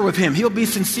sincere with him, he'll be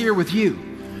sincere with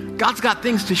you. God's got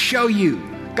things to show you.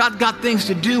 God's got things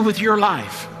to do with your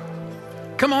life.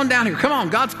 Come on down here. Come on.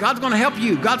 God's going to help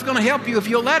you. God's going to help you if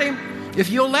you'll let him. If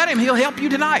you'll let him, he'll help you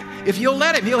tonight. If you'll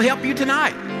let him, he'll help you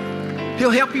tonight.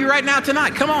 He'll help you right now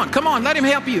tonight. Come on. Come on. Let him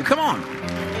help you. Come on.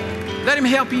 Let him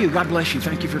help you. God bless you.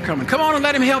 Thank you for coming. Come on and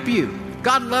let him help you.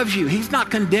 God loves you. He's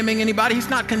not condemning anybody. He's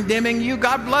not condemning you.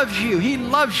 God loves you. He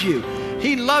loves you.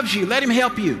 He loves you. Let him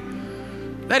help you.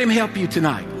 Let him help you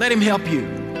tonight. Let him help you.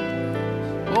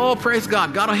 Oh, praise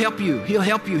God. God will help you. He'll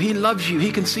help you. He loves you.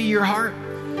 He can see your heart.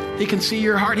 He can see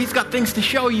your heart. He's got things to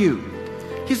show you.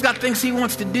 He's got things he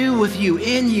wants to do with you,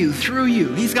 in you, through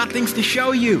you. He's got things to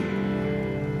show you.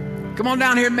 Come on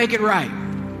down here and make it right.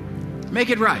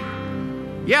 Make it right.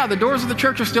 Yeah, the doors of the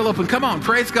church are still open. Come on.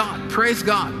 Praise God. Praise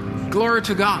God. Glory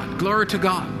to God. Glory to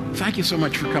God. Thank you so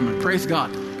much for coming. Praise God.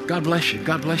 God bless you.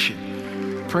 God bless you.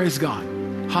 Praise God.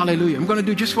 Hallelujah. I'm going to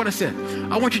do just what I said.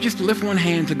 I want you just to lift one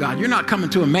hand to God. You're not coming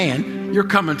to a man. You're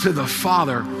coming to the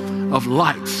Father of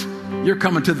lights. You're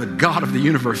coming to the God of the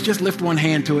universe. Just lift one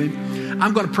hand to him.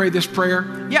 I'm going to pray this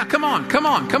prayer. Yeah, come on. Come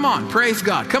on. Come on. Praise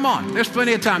God. Come on. There's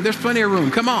plenty of time. There's plenty of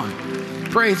room. Come on.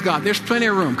 Praise God. There's plenty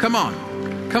of room. Come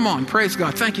on. Come on. Praise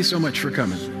God. Thank you so much for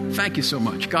coming. Thank you so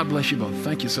much. God bless you both.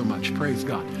 Thank you so much. Praise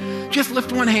God. Just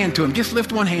lift one hand to him. Just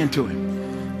lift one hand to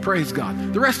him. Praise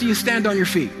God. The rest of you stand on your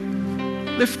feet.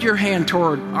 Lift your hand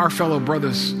toward our fellow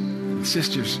brothers and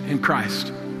sisters in Christ.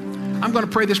 I'm going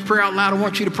to pray this prayer out loud. I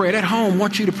want you to pray it. At home, I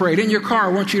want you to pray it. In your car,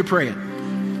 I want you to pray it.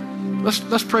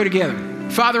 Let's pray together.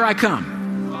 Father, I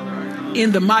come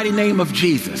in the mighty name of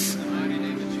Jesus.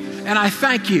 And I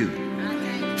thank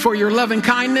you for your loving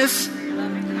kindness.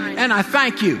 And I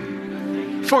thank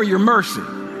you for your mercy.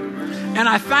 And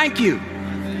I thank you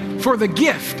for the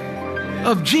gift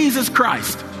of Jesus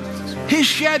Christ. His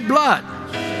shed blood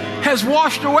has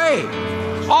washed away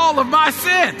all of my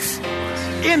sins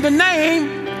in the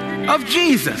name of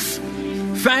Jesus.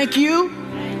 Thank you.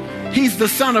 He's the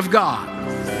Son of God.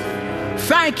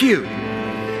 Thank you.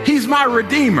 He's my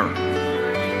Redeemer.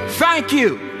 Thank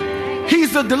you.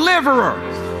 He's the Deliverer.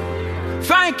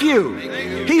 Thank you.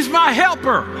 He's my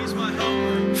Helper.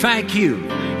 Thank you.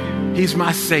 He's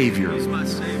my Savior.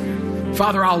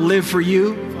 Father, I'll live for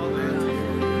you.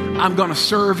 I'm going to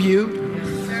serve you.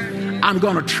 I'm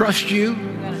going to trust you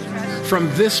from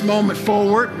this moment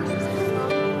forward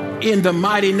in the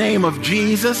mighty name of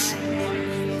Jesus.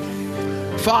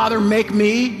 Father, make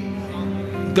me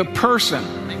the person.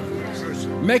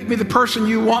 Make me the person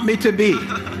you want me to be.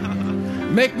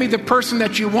 Make me the person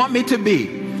that you want me to be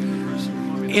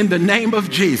in the name of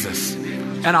Jesus.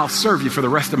 And I'll serve you for the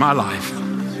rest of my life.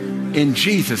 In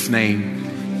Jesus'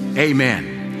 name,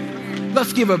 amen.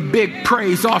 Let's give a big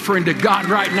praise offering to God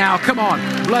right now. Come on.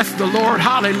 Bless the Lord.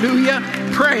 Hallelujah.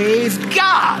 Praise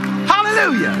God.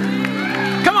 Hallelujah.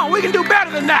 Come on. We can do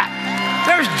better than that.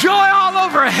 There's joy all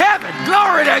over heaven.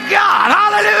 Glory to God.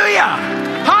 Hallelujah.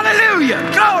 Hallelujah.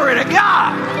 Glory to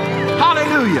God.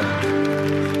 Hallelujah.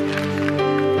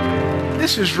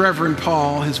 This is Reverend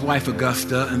Paul, his wife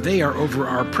Augusta, and they are over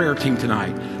our prayer team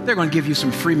tonight. They're going to give you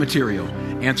some free material.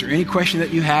 Answer any question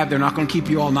that you have. They're not going to keep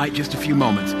you all night, just a few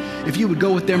moments. If you would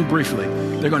go with them briefly,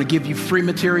 they're going to give you free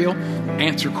material,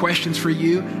 answer questions for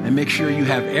you, and make sure you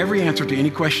have every answer to any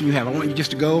question you have. I want you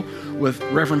just to go with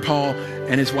Reverend Paul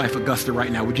and his wife Augusta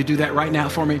right now. Would you do that right now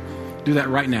for me? Do that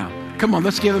right now. Come on,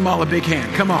 let's give them all a big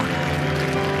hand. Come on.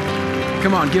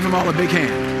 Come on, give them all a big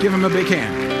hand. Give them a big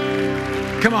hand.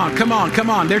 Come on, come on, come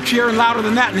on. They're cheering louder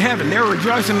than that in heaven. They're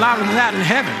rejoicing louder than that in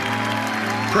heaven.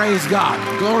 Praise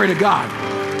God. Glory to God.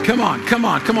 Come on, come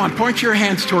on, come on. Point your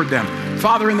hands toward them.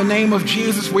 Father, in the name of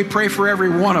Jesus, we pray for every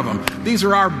one of them. These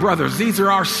are our brothers. These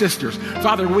are our sisters.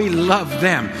 Father, we love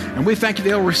them. And we thank you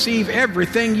they'll receive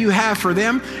everything you have for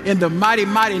them. In the mighty,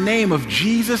 mighty name of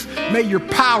Jesus, may your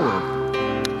power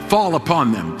fall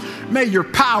upon them. May your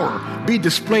power be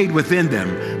displayed within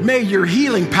them. May your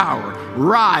healing power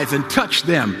rise and touch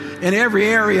them in every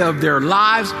area of their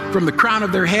lives, from the crown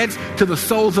of their heads to the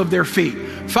soles of their feet.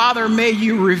 Father, may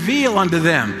you reveal unto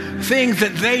them things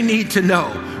that they need to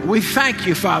know. We thank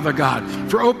you, Father God,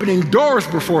 for opening doors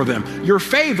before them, your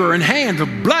favor and hand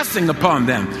of blessing upon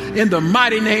them. In the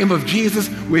mighty name of Jesus,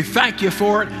 we thank you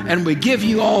for it, and we give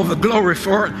you all the glory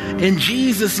for it. In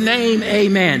Jesus' name,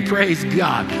 amen. Praise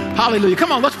God. Hallelujah.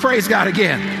 Come on, let's praise God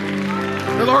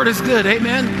again. The Lord is good.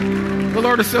 Amen. The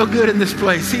Lord is so good in this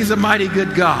place. He's a mighty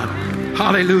good God.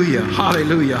 Hallelujah.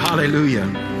 Hallelujah. Hallelujah.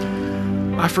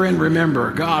 My friend,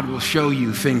 remember, God will show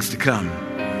you things to come.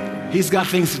 He's got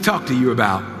things to talk to you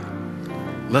about.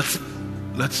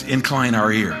 Let's incline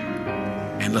our ear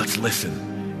and let's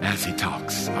listen as he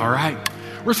talks. All right?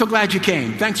 We're so glad you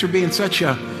came. Thanks for being such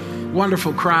a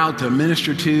wonderful crowd to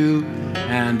minister to.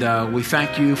 And we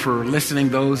thank you for listening,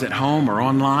 those at home or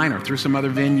online or through some other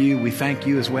venue. We thank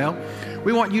you as well.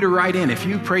 We want you to write in. If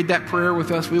you prayed that prayer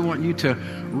with us, we want you to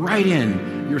write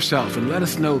in yourself and let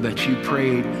us know that you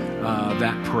prayed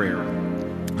that prayer.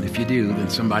 And if you do, then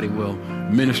somebody will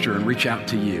minister and reach out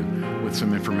to you with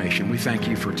some information. We thank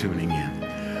you for tuning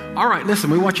in. All right,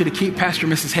 listen, we want you to keep Pastor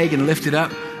and Mrs. Hagin lifted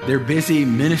up. They're busy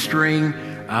ministering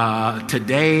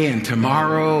today and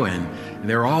tomorrow, and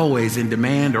they're always in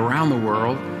demand around the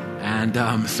world.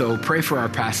 And so pray for our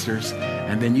pastors.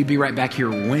 And then you be right back here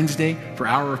Wednesday for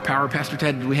Hour of Power. Pastor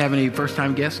Ted, do we have any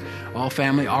first-time guests? All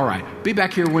family? All right. Be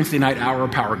back here Wednesday night, Hour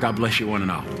of Power. God bless you one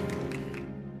and all.